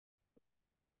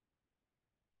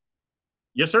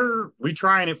Yes, sir. We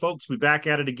trying it, folks. We back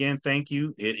at it again. Thank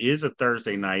you. It is a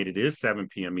Thursday night. It is 7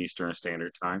 p.m. Eastern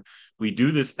Standard Time. We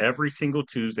do this every single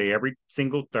Tuesday, every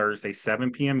single Thursday,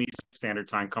 7 p.m. Eastern Standard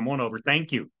Time. Come on over.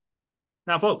 Thank you.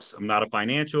 Now, folks, I'm not a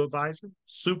financial advisor,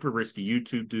 super risky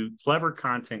YouTube dude, clever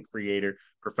content creator,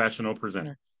 professional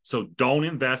presenter. So don't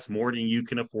invest more than you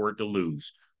can afford to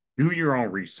lose. Do your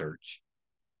own research.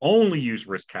 Only use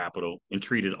risk capital and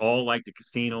treat it all like the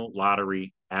casino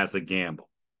lottery as a gamble.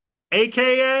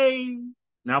 AKA.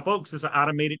 Now, folks, it's an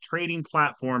automated trading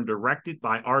platform directed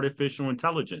by artificial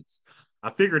intelligence. I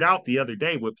figured out the other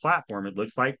day what platform it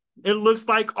looks like. It looks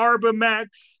like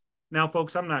Arbimax. Now,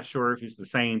 folks, I'm not sure if it's the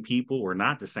same people or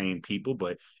not the same people,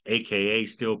 but AKA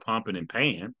still pumping and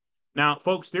paying. Now,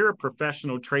 folks, they're a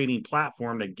professional trading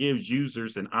platform that gives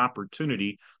users an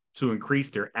opportunity to increase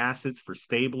their assets for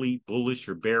stably bullish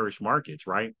or bearish markets,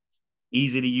 right?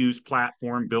 Easy to use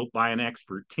platform built by an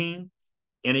expert team,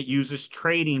 and it uses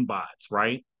trading bots,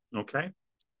 right? Okay.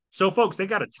 So, folks, they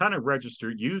got a ton of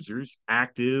registered users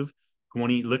active.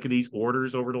 20, look at these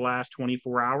orders over the last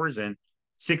 24 hours and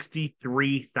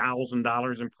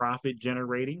 $63,000 in profit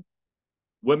generating.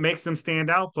 What makes them stand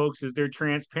out, folks, is their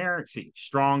transparency,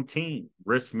 strong team,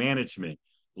 risk management,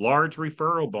 large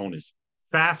referral bonus,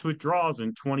 fast withdrawals,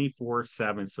 and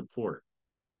 24/7 support.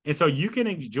 And so you can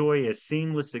enjoy a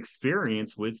seamless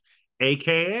experience with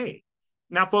AKA.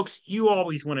 Now, folks, you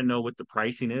always want to know what the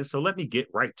pricing is. So let me get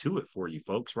right to it for you,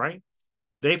 folks, right?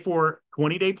 They for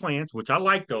 20-day plans, which I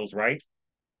like those, right?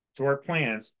 Short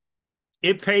plans.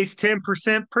 It pays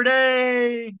 10% per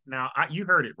day. Now, you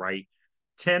heard it right.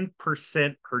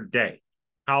 10% per day.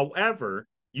 However,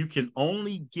 you can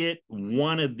only get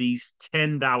one of these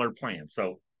 $10 plans.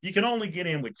 So you can only get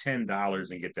in with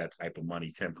 $10 and get that type of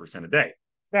money, 10% a day.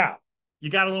 Now, you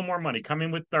got a little more money, come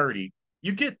in with 30.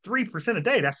 You get 3% a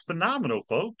day. That's phenomenal,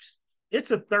 folks.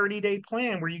 It's a 30-day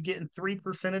plan where you're getting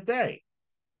 3% a day.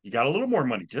 You got a little more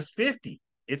money, just 50.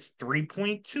 It's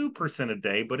 3.2% a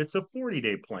day, but it's a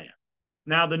 40-day plan.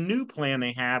 Now, the new plan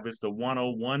they have is the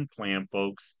 101 plan,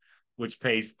 folks, which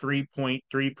pays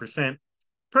 3.3%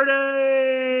 per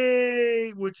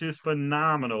day, which is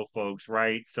phenomenal, folks,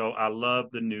 right? So I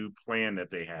love the new plan that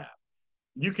they have.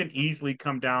 You can easily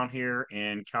come down here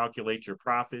and calculate your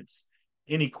profits.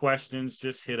 Any questions,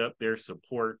 just hit up their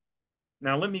support.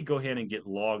 Now, let me go ahead and get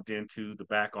logged into the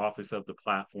back office of the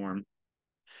platform.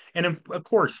 And of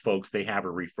course, folks, they have a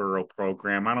referral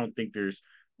program. I don't think there's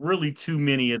really too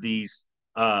many of these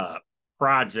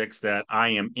projects that I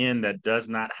am in that does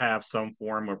not have some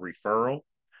form of referral.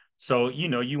 So,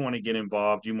 you want to get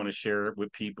involved, you want to share it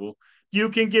with people. You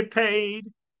can get paid.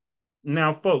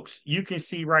 Now, folks, you can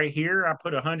see right here, I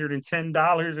put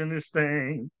 $110 in this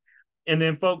thing. And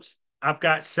then, folks, I've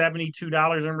got $72 in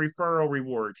referral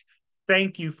rewards.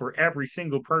 Thank you for every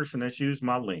single person that's used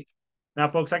my link. Now,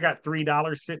 folks, I got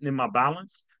 $3 sitting in my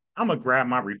balance. I'm going to grab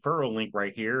my referral link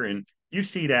right here. And you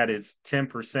see that it's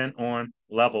 10% on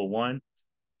level one,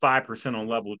 5% on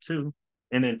level two,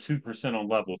 and then 2% on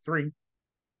level three.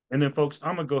 And then, folks,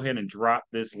 I'm going to go ahead and drop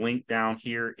this link down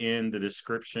here in the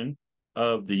description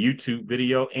of the YouTube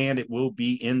video, and it will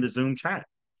be in the Zoom chat.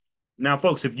 Now,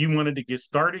 folks, if you wanted to get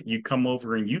started, you come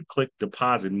over and you click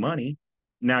deposit money.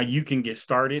 Now you can get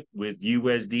started with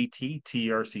USDT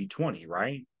TRC20,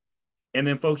 right? And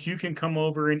then, folks, you can come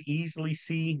over and easily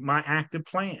see my active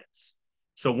plans.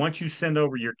 So once you send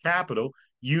over your capital,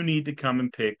 you need to come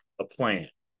and pick a plan.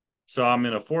 So I'm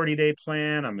in a 40-day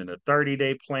plan, I'm in a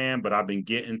 30-day plan, but I've been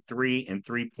getting 3 and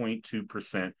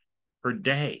 3.2% per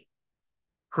day.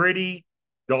 Pretty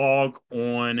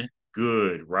doggone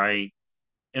good, right?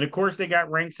 And of course, they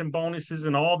got ranks and bonuses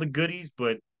and all the goodies,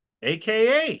 but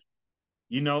AKA,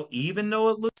 even though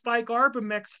it looks like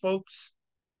Arbimex, folks,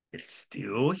 it's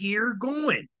still here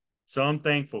going. So I'm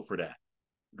thankful for that.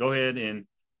 Go ahead and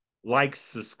like,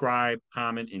 subscribe,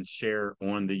 comment, and share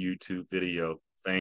on the YouTube video.